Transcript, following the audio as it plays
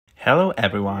Hello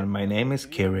everyone, my name is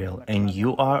Kirill and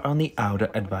you are on the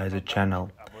AutoAdviser channel.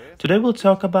 Today we'll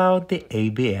talk about the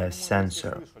ABS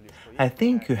sensor. I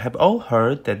think you have all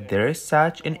heard that there is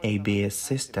such an ABS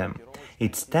system.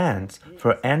 It stands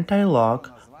for Anti-Lock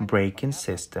Braking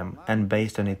System, and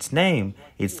based on its name,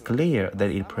 it's clear that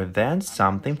it prevents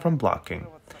something from blocking.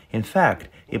 In fact,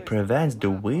 it prevents the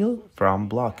wheel from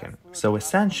blocking. So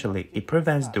essentially, it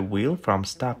prevents the wheel from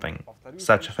stopping.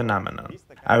 Such a phenomenon.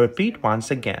 I repeat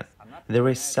once again. There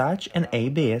is such an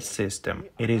ABS system.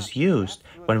 It is used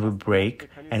when we brake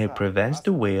and it prevents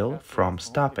the wheel from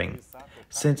stopping.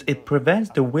 Since it prevents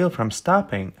the wheel from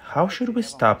stopping, how should we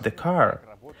stop the car?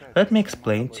 Let me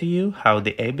explain to you how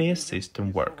the ABS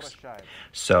system works.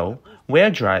 So, we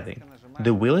are driving.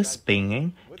 The wheel is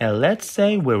spinning and let's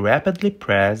say we rapidly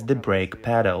press the brake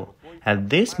pedal. At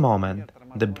this moment,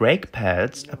 the brake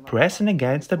pads are pressing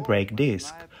against the brake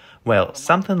disc. Well,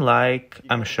 something like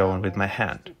I'm showing with my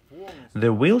hand.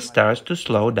 The wheel starts to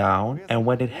slow down, and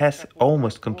when it has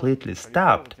almost completely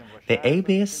stopped, the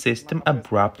ABS system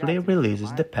abruptly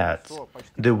releases the pads.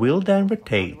 The wheel then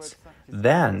rotates.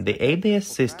 Then the ABS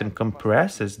system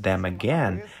compresses them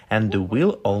again, and the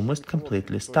wheel almost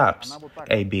completely stops.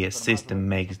 ABS system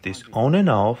makes this on and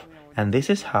off, and this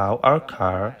is how our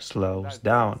car slows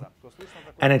down.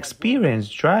 And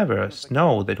experienced drivers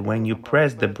know that when you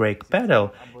press the brake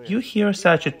pedal, you hear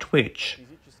such a twitch.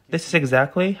 This is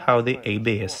exactly how the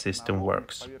ABS system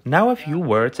works. Now a few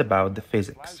words about the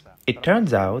physics. It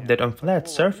turns out that on flat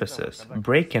surfaces,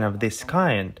 braking of this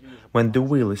kind, when the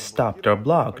wheel is stopped or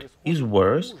blocked, is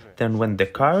worse than when the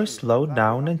car is slowed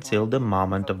down until the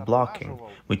moment of blocking,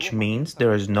 which means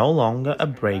there is no longer a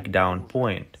breakdown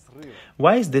point.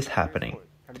 Why is this happening?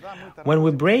 When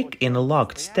we brake in a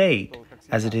locked state,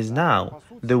 as it is now,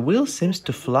 the wheel seems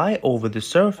to fly over the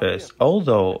surface,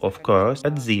 although, of course,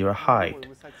 at zero height.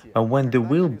 But when the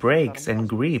wheel brakes and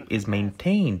grip is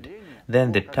maintained,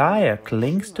 then the tire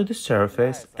clings to the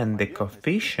surface and the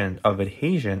coefficient of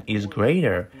adhesion is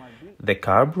greater. The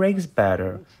car brakes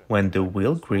better when the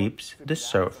wheel grips the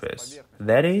surface.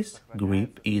 That is,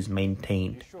 grip is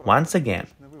maintained. Once again,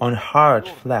 on hard,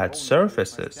 flat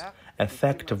surfaces,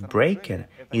 effective braking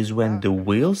is when the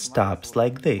wheel stops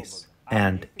like this.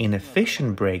 And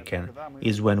inefficient braking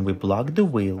is when we block the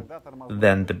wheel,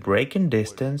 then the braking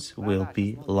distance will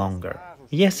be longer.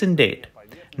 Yes, indeed.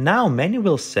 Now many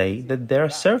will say that there are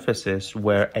surfaces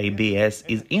where ABS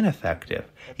is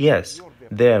ineffective. Yes,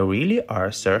 there really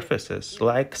are surfaces,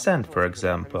 like sand for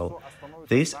example.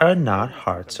 These are not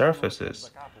hard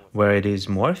surfaces, where it is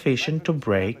more efficient to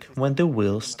brake when the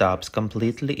wheel stops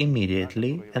completely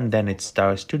immediately and then it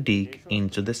starts to dig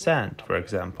into the sand, for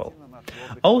example.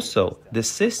 Also, the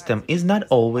system is not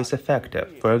always effective,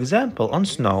 for example on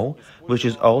snow, which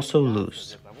is also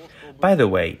loose. By the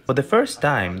way, for the first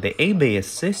time, the ABS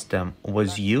system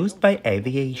was used by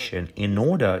aviation in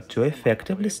order to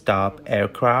effectively stop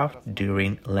aircraft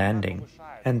during landing.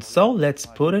 And so let's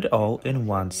put it all in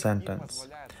one sentence.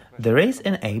 There is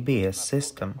an ABS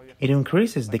system. It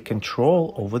increases the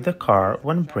control over the car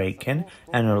when braking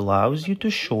and allows you to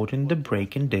shorten the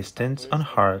braking distance on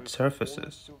hard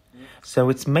surfaces. So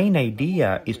its main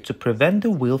idea is to prevent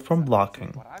the wheel from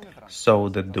blocking, so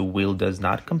that the wheel does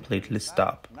not completely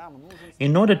stop.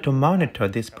 In order to monitor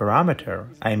this parameter,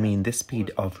 I mean the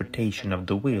speed of rotation of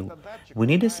the wheel, we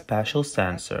need a special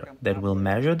sensor that will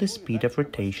measure the speed of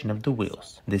rotation of the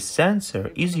wheels. This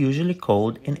sensor is usually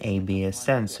called an ABS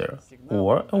sensor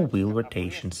or a wheel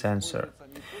rotation sensor.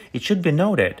 It should be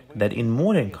noted that in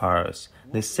modern cars,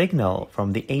 the signal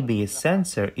from the ABS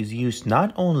sensor is used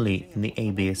not only in the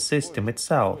ABS system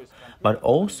itself, but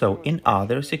also in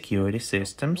other security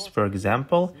systems, for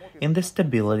example, in the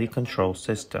stability control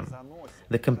system.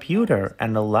 The computer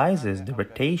analyzes the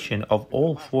rotation of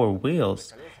all four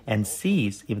wheels and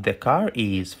sees if the car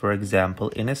is, for example,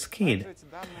 in a skid.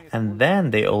 And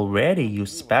then they already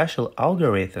use special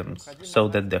algorithms so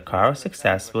that the car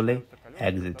successfully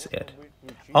exits it.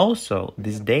 Also,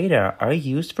 these data are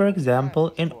used, for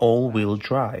example, in all-wheel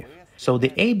drive. So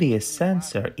the ABS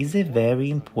sensor is a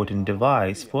very important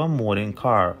device for a modern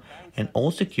car and all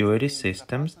security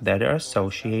systems that are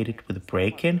associated with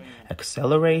braking,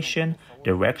 acceleration,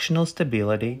 directional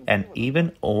stability, and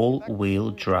even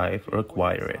all-wheel drive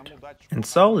require it. And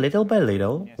so, little by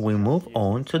little, we move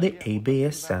on to the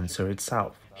ABS sensor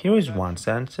itself. Here is one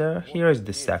sensor, here is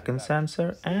the second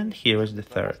sensor, and here is the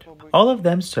third. All of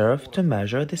them serve to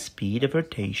measure the speed of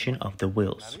rotation of the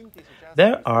wheels.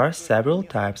 There are several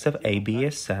types of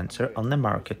ABS sensor on the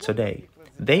market today.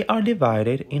 They are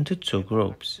divided into two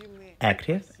groups,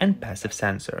 active and passive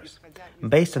sensors.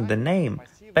 Based on the name,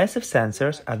 Passive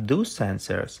sensors are those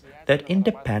sensors that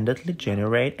independently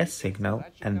generate a signal,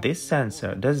 and this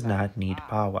sensor does not need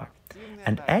power.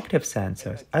 And active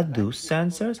sensors are those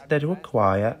sensors that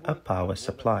require a power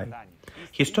supply.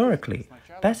 Historically,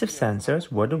 passive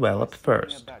sensors were developed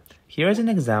first. Here is an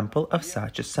example of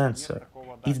such a sensor.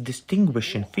 Its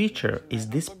distinguishing feature is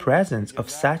this presence of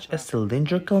such a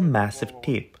cylindrical massive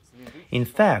tip. In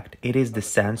fact, it is the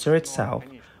sensor itself,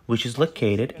 which is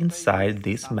located inside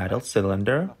this metal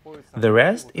cylinder. The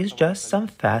rest is just some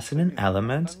fastening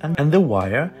elements and the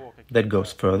wire that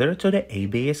goes further to the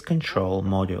ABS control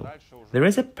module. There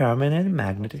is a permanent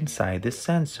magnet inside this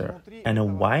sensor, and a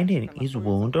winding is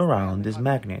wound around this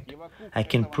magnet. I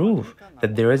can prove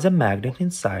that there is a magnet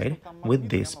inside with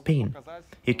this pin.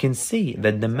 You can see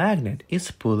that the magnet is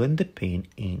pulling the pin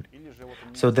in.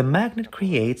 So the magnet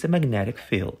creates a magnetic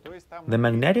field. The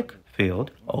magnetic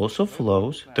field also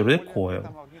flows through the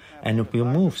coil. And if we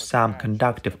move some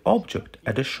conductive object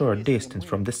at a short distance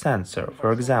from the sensor,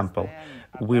 for example,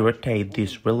 we rotate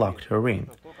this reluctor ring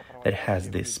that has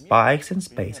these spikes and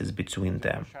spaces between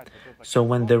them. So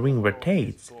when the ring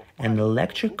rotates, an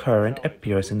electric current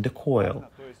appears in the coil,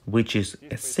 which is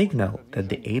a signal that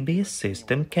the ABS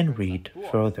system can read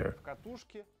further.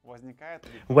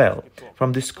 Well,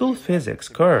 from the school physics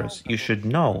course, you should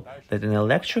know that an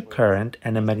electric current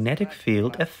and a magnetic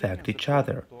field affect each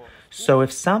other. So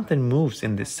if something moves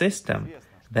in the system,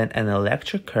 then an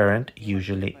electric current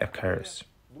usually occurs.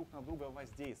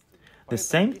 The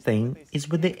same thing is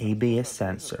with the ABS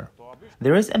sensor.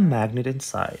 There is a magnet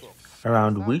inside,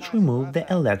 around which we move the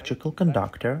electrical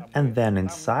conductor, and then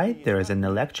inside there is an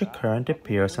electric current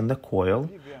appears on the coil,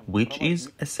 which is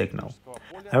a signal.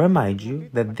 I remind you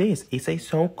that this is a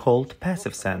so-called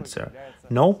passive sensor.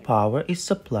 No power is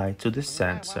supplied to the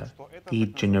sensor.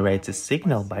 It generates a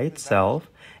signal by itself,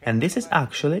 and this is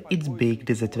actually its big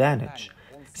disadvantage,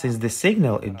 since the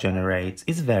signal it generates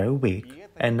is very weak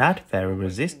and not very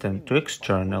resistant to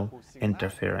external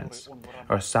interference,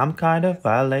 or some kind of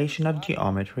violation of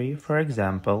geometry, for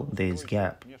example, this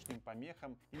gap.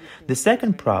 The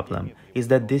second problem is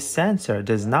that this sensor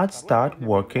does not start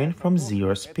working from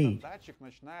zero speed.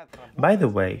 By the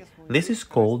way, this is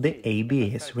called the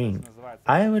ABS ring.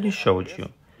 I already showed you.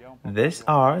 These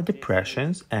are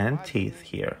depressions and teeth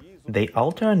here. They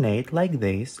alternate like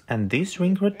this, and this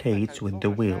ring rotates with the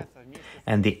wheel.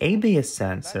 And the ABS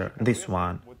sensor, this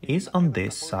one, is on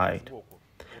this side.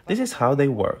 This is how they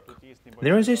work.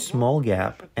 There is a small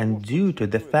gap, and due to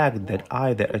the fact that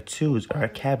either a tooth or a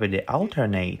cavity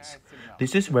alternates,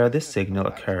 this is where the signal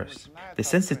occurs. The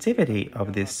sensitivity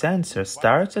of this sensor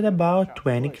starts at about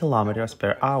 20 km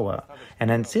per hour,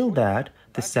 and until that,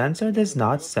 the sensor does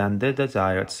not send the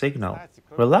desired signal.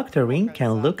 Reluctor ring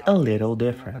can look a little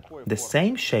different. The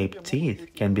same shaped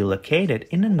teeth can be located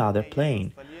in another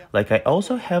plane, like I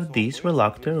also have this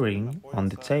reluctor ring on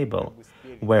the table,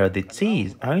 where the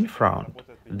teeth are in front.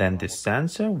 Then the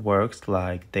sensor works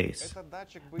like this.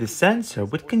 The sensor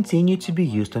would continue to be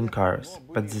used on cars,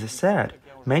 but as I said,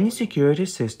 many security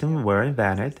systems were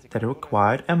invented that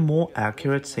required a more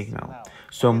accurate signal.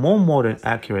 So more modern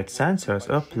accurate sensors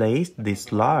are placed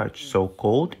this large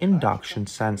so-called induction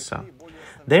sensor.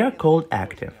 They are called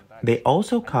active. They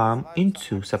also come in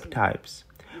two subtypes.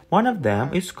 One of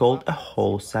them is called a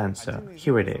Hall sensor.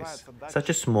 Here it is, such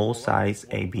a small size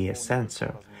ABS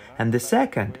sensor. And the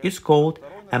second is called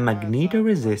a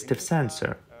magnetoresistive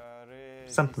sensor,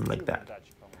 something like that.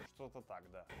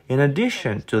 In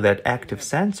addition to that, active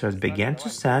sensors began to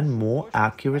send more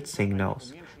accurate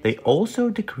signals. They also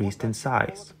decreased in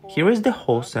size. Here is the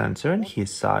Hall sensor and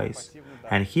his size,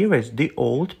 and here is the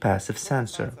old passive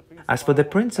sensor. As for the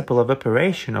principle of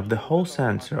operation of the Hall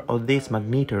sensor or this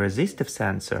magnetoresistive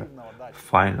sensor,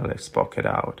 finally spoke it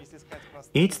out.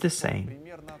 It's the same.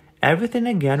 Everything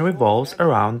again revolves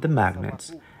around the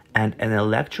magnets and an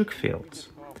electric fields.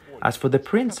 As for the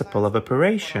principle of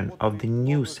operation of the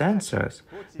new sensors,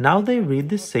 now they read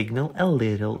the signal a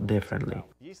little differently.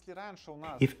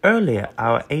 If earlier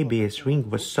our ABS ring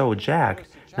was so jagged,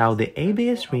 now the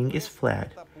ABS ring is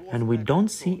flat, and we don't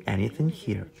see anything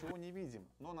here.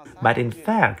 But in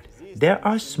fact, there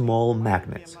are small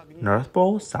magnets, North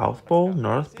Pole, South Pole,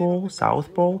 North Pole,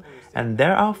 South Pole, and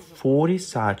there are 40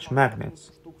 such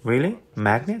magnets. Really?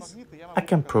 Magnets? I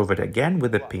can prove it again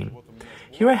with a pin.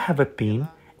 Here I have a pin,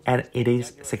 and it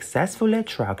is successfully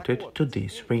attracted to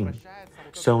this ring.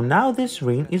 So now this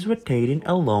ring is rotating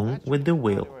along with the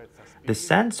wheel. The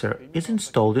sensor is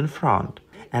installed in front,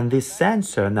 and this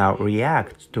sensor now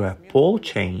reacts to a pole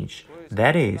change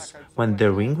That is, when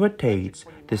the ring rotates,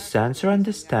 the sensor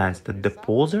understands that the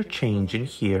poles are changing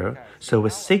here, so a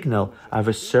signal of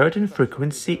a certain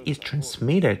frequency is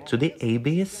transmitted to the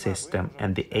ABS system,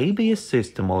 and the ABS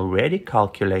system already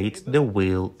calculates the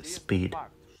wheel speed.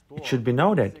 It should be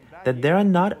noted that there are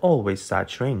not always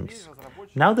such rings.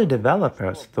 Now the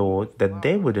developers thought that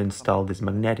they would install this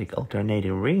magnetic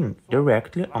alternating ring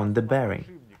directly on the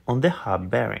bearing, on the hub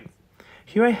bearing.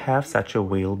 Here I have such a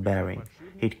wheel bearing.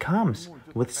 It comes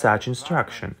with such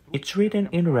instruction. It's written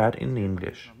in red in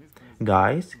English.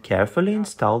 Guys, carefully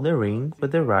install the ring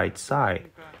with the right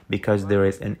side, because there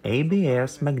is an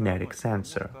ABS magnetic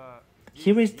sensor.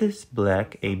 Here is this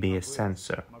black ABS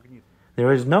sensor.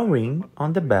 There is no ring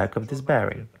on the back of this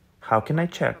bearing. How can I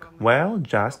check? Well,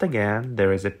 just again,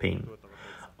 there is a pin.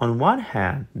 On one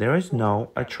hand, there is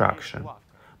no attraction,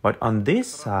 but on this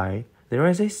side, there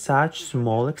is a such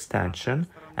small extension,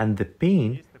 and the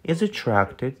pin is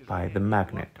attracted by the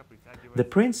magnet. The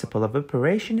principle of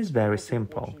operation is very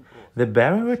simple. The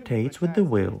bearing rotates with the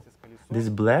wheel. This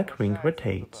black ring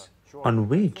rotates, on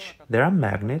which there are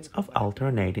magnets of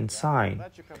alternating sign.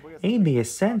 ABS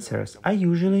sensors are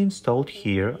usually installed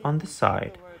here on the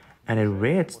side, and it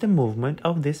reads the movement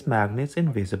of these magnets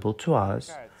invisible to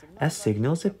us as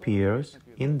signals appears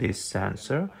in this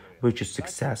sensor, which is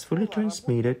successfully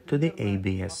transmitted to the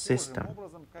ABS system.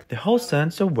 The whole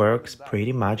sensor works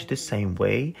pretty much the same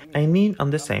way, I mean on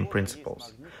the same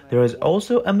principles. There is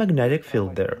also a magnetic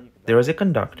field there. There is a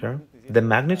conductor, the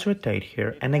magnets rotate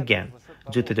here, and again,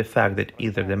 due to the fact that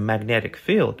either the magnetic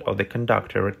field or the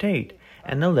conductor rotate,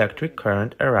 an electric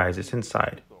current arises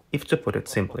inside, if to put it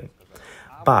simply.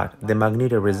 But the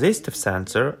magnetoresistive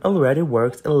sensor already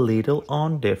works a little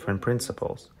on different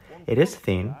principles. It is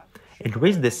thin, it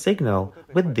reads the signal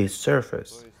with this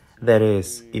surface. That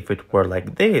is, if it were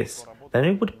like this, then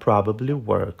it would probably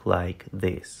work like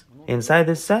this. Inside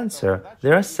the sensor,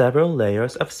 there are several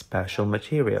layers of special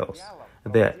materials,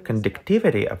 the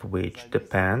conductivity of which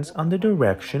depends on the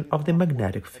direction of the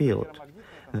magnetic field.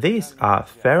 These are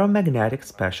ferromagnetic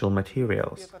special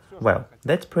materials. Well,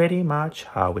 that's pretty much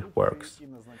how it works.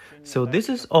 So this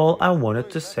is all I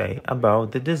wanted to say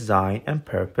about the design and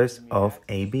purpose of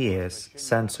ABS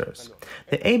sensors.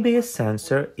 The ABS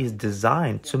sensor is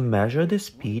designed to measure the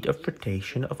speed of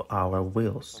rotation of our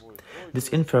wheels. This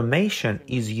information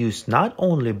is used not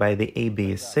only by the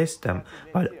ABS system,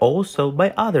 but also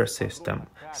by other systems,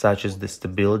 such as the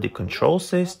stability control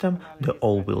system, the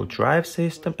all-wheel drive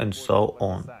system, and so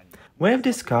on. We have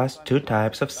discussed two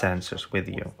types of sensors with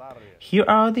you. Here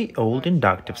are the old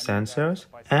inductive sensors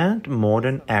and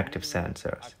modern active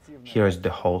sensors. Here is the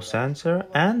Hall sensor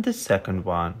and the second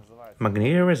one,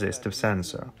 magnetoresistive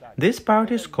sensor. This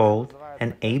part is called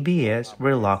an ABS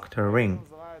reluctor ring,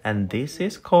 and this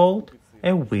is called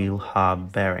a wheel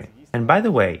hub bearing. And by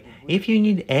the way, if you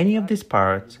need any of these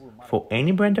parts for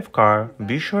any brand of car,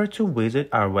 be sure to visit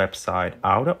our website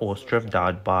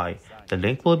AutoAdviser.by. The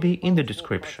link will be in the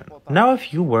description. Now a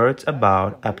few words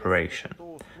about operation.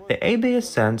 The ABS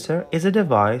sensor is a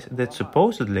device that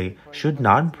supposedly should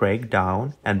not break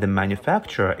down, and the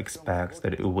manufacturer expects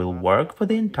that it will work for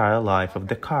the entire life of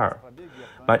the car.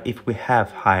 But if we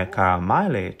have higher car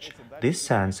mileage, these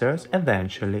sensors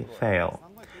eventually fail.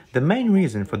 The main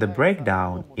reason for the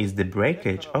breakdown is the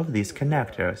breakage of these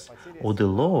connectors or the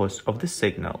loss of the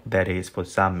signal, that is, for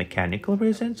some mechanical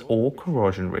reasons or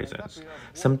corrosion reasons.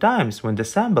 Sometimes when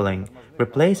disassembling,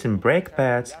 replacing brake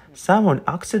pads, someone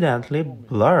accidentally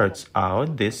blurts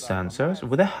out these sensors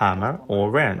with a hammer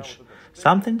or wrench.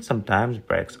 Something sometimes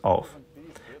breaks off.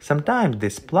 Sometimes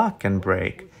this plug can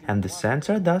break, and the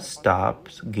sensor thus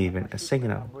stops giving a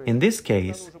signal. In this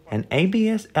case, an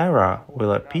ABS error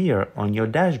will appear on your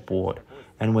dashboard,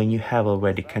 and when you have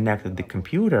already connected the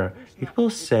computer, it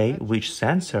will say which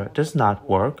sensor does not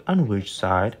work on which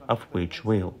side of which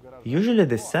wheel. Usually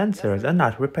the sensors are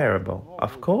not repairable.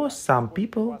 Of course, some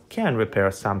people can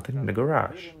repair something in the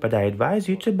garage, but I advise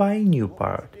you to buy a new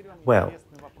part. Well,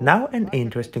 now an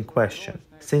interesting question.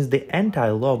 Since the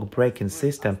anti-lock braking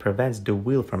system prevents the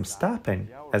wheel from stopping,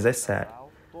 as I said,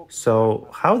 so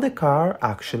how the car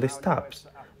actually stops?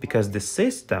 Because the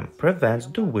system prevents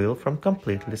the wheel from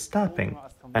completely stopping.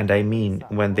 And I mean,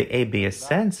 when the ABS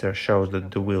sensor shows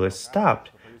that the wheel is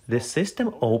stopped, the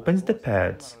system opens the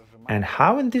pads. And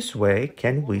how in this way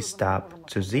can we stop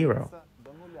to zero?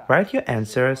 Write your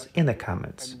answers in the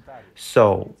comments.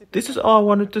 So, this is all I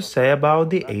wanted to say about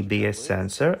the ABS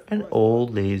sensor and all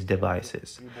these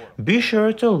devices. Be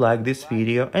sure to like this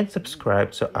video and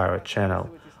subscribe to our channel.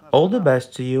 All the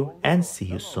best to you and see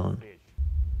you soon.